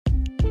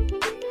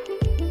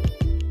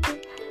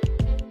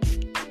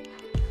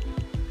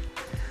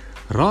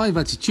Raai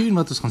wat die tune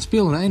wat ons gaan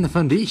speel aan die einde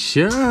van die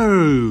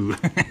show.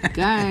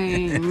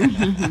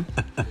 Game.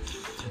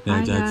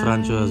 Ja, Jack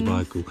Franco is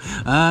baie cool.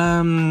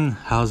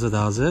 How's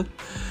it?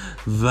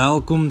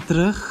 Welkom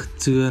terug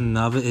to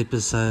another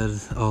episode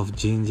of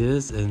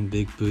Gingers and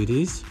Big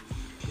Booties.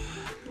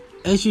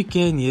 As you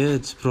can hear,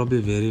 it's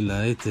probably very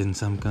late, in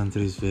some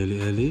countries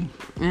very early.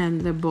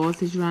 And the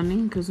bath is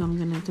running because I'm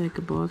going to take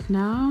a bath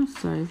now.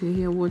 So if you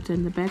hear water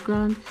in the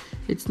background,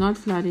 it's not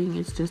flooding,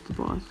 it's just the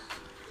bath.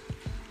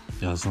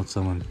 Yeah, it's not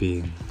someone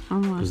peeing.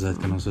 Because that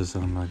can also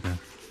sound like that.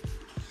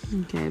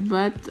 Okay,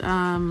 but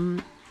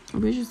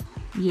we're just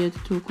here to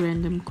talk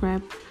random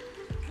crap.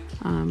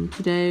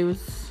 Today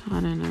was, I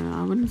don't know,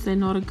 I wouldn't say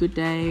not a good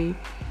day,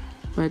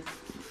 but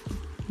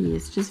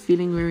yes, just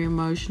feeling very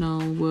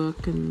emotional.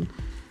 Work and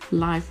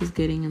life is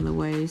getting in the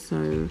way,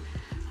 so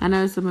I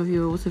know some of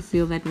you also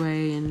feel that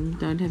way and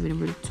don't have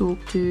anybody to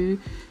talk to,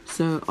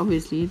 so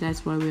obviously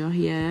that's why we are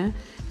here,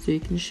 so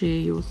you can share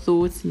your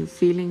thoughts and your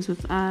feelings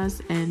with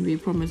us, and we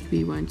promise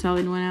we won't tell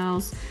anyone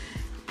else.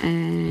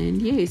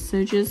 And yes,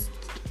 so just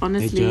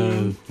honestly,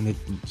 hey Joe,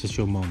 just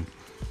your mom.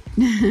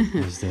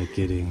 Is that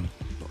kidding?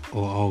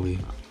 Or are we?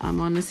 I'm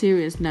on a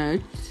serious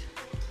note,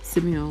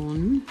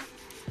 Simeon.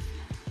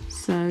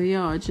 So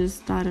yeah,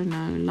 just, I don't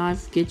know,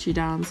 life gets you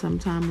down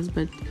sometimes,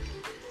 but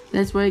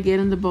that's why I get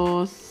in the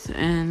bath,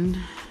 and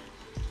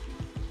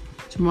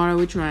tomorrow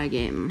we try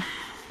again.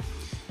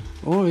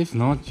 Or if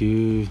not,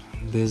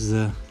 there's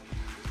a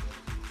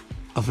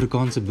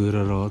Afrikaanse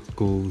boereraad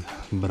called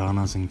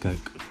Branas en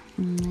Coke.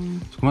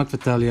 So kom ek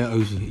vertel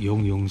jou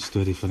 'n jong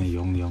storie van 'n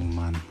jong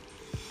man.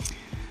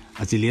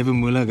 As die lewe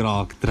moeilik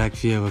raak, trek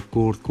vir jou 'n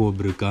kort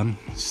koolbroek aan,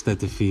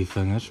 stoute 4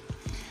 vingers.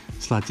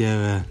 Slaat jy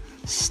 'n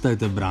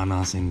stoute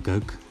Branas en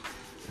Coke.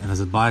 En as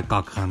dit baie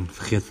kak gaan,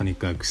 vergeet van die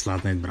Coke,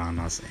 slaat net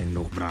Branas en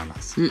nog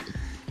Branas.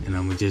 En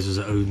dan moet jy soos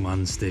 'n ou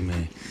man stem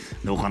hê,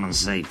 nog aan 'n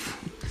syp.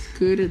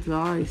 Good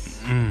advice.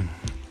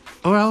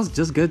 Or else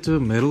just go to a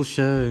metal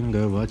show and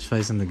go watch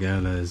Face and the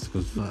Gallows.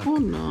 Or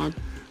not.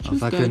 Just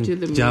If I go can to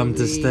the jump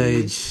the movies.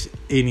 stage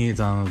any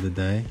time of the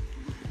day.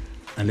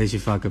 Unless you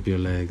fuck up your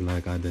leg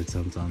like I did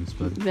sometimes.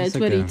 But That's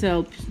what he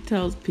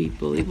tells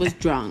people. He was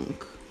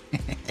drunk.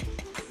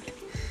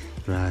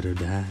 Ride or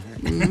die.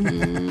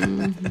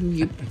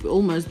 You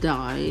almost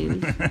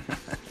died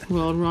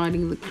while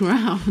riding the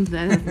crowd.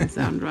 That doesn't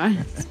sound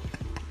right.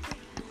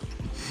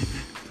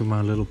 Put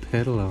my little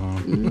pedal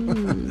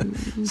on.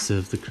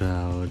 Serve the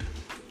crowd.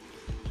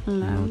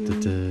 Not the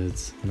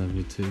turds. Love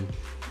you too.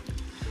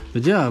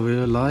 But yeah, we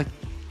would like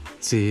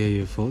to hear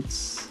your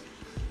thoughts.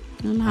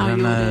 And how your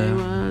day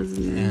was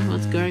and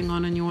what's going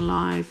on in your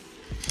life.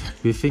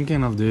 We're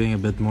thinking of doing a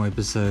bit more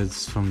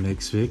episodes from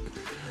next week.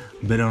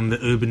 But on the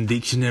Urban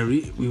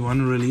Dictionary, we want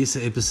to release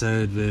an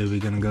episode where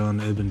we're going to go on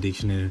the Urban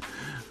Dictionary,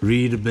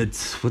 read a bit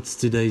what's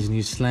today's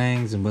new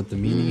slangs and what the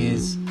meaning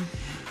is.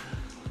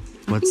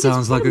 What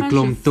sounds like a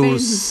klomp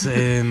tos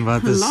and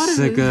what is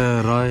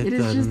sulke right. It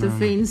is just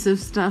offensive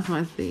stuff,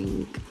 I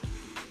think.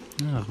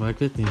 Ja, maar ek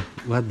weet nie.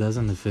 What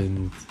doesn't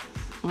offend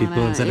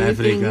people in South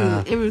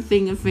Africa?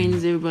 Everything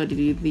offends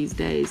everybody these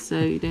days, so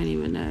you don't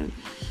even know.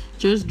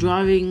 Just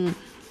driving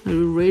a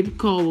red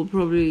car will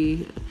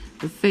probably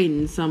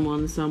offend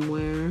someone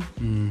somewhere.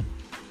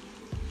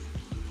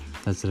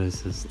 That's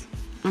racist.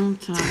 I'm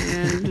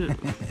tired.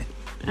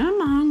 I'm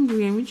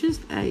hungry and we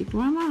just ate.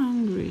 Why am I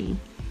hungry?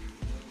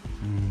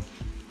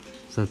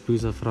 So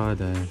Pizza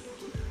Friday.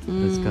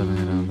 That's coming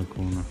around the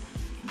corner.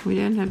 We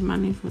don't have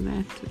money for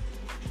that.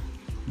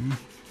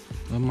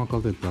 Ek maak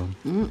altyd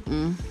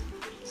plan.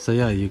 So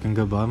yeah, you can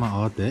go buy my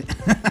art there.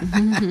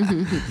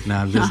 No,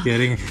 I'm just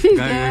kidding.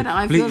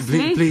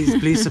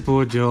 Please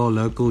support your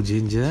local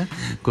ginger,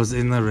 because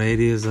in the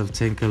radius of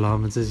 10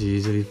 kilometers you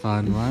usually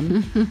find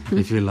one.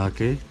 If you're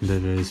lucky, they're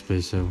very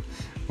special.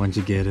 Once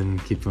you get them,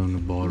 keep them in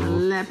the bottle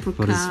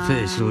for a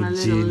special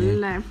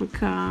ginger.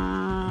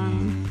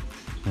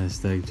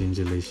 Hashtag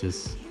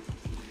gingerlicious.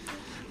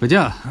 But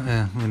yeah,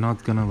 we're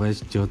not gonna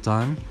waste your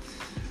time.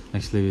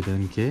 Actually, we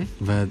don't care,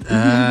 but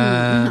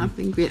I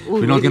think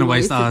we're not going to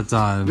waste our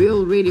time. We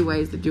already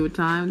wasted your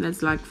time.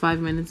 That's like 5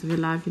 minutes of your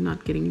life you're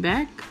not getting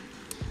back.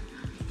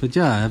 But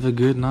yeah, have a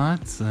good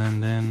night,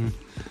 and then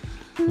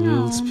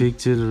we'll speak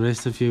to the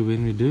rest of you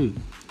when we do.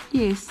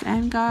 Yes,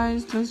 and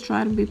guys, let's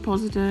try to be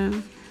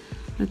positive.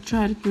 Let's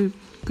try to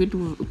put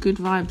good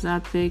vibes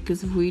out there,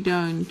 because if we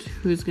don't,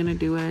 who's going to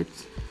do it?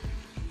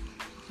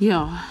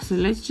 Yeah, so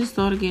let's just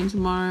start again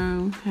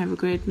tomorrow. Have a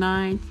great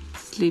night.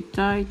 Sleep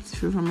tight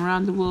if you're from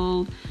around the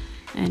world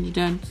and you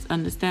don't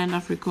understand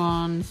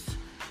Afrikaans.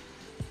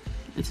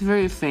 It's a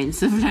very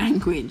offensive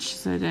language,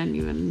 so don't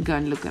even go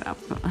and look it up.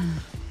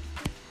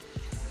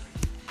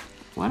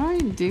 What are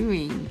you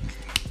doing?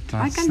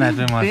 I'm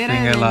snapping my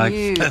finger like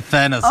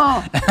Thanos.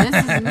 Oh, this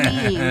is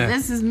me.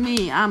 This is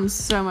me. I'm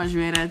so much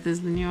better at this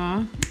than you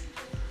are.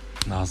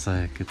 I'll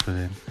say good for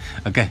them.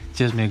 Okay,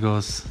 cheers,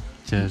 amigos.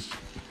 Cheers.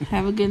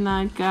 Have a good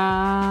night,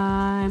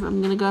 guys. I'm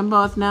gonna go and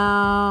bath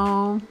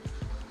now.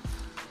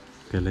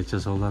 Okay, let's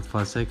just hold that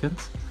 5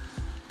 seconds.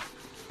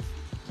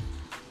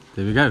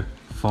 There we go.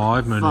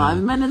 5 minutes.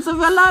 5 minutes of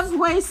your life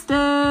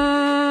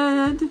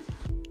wasted.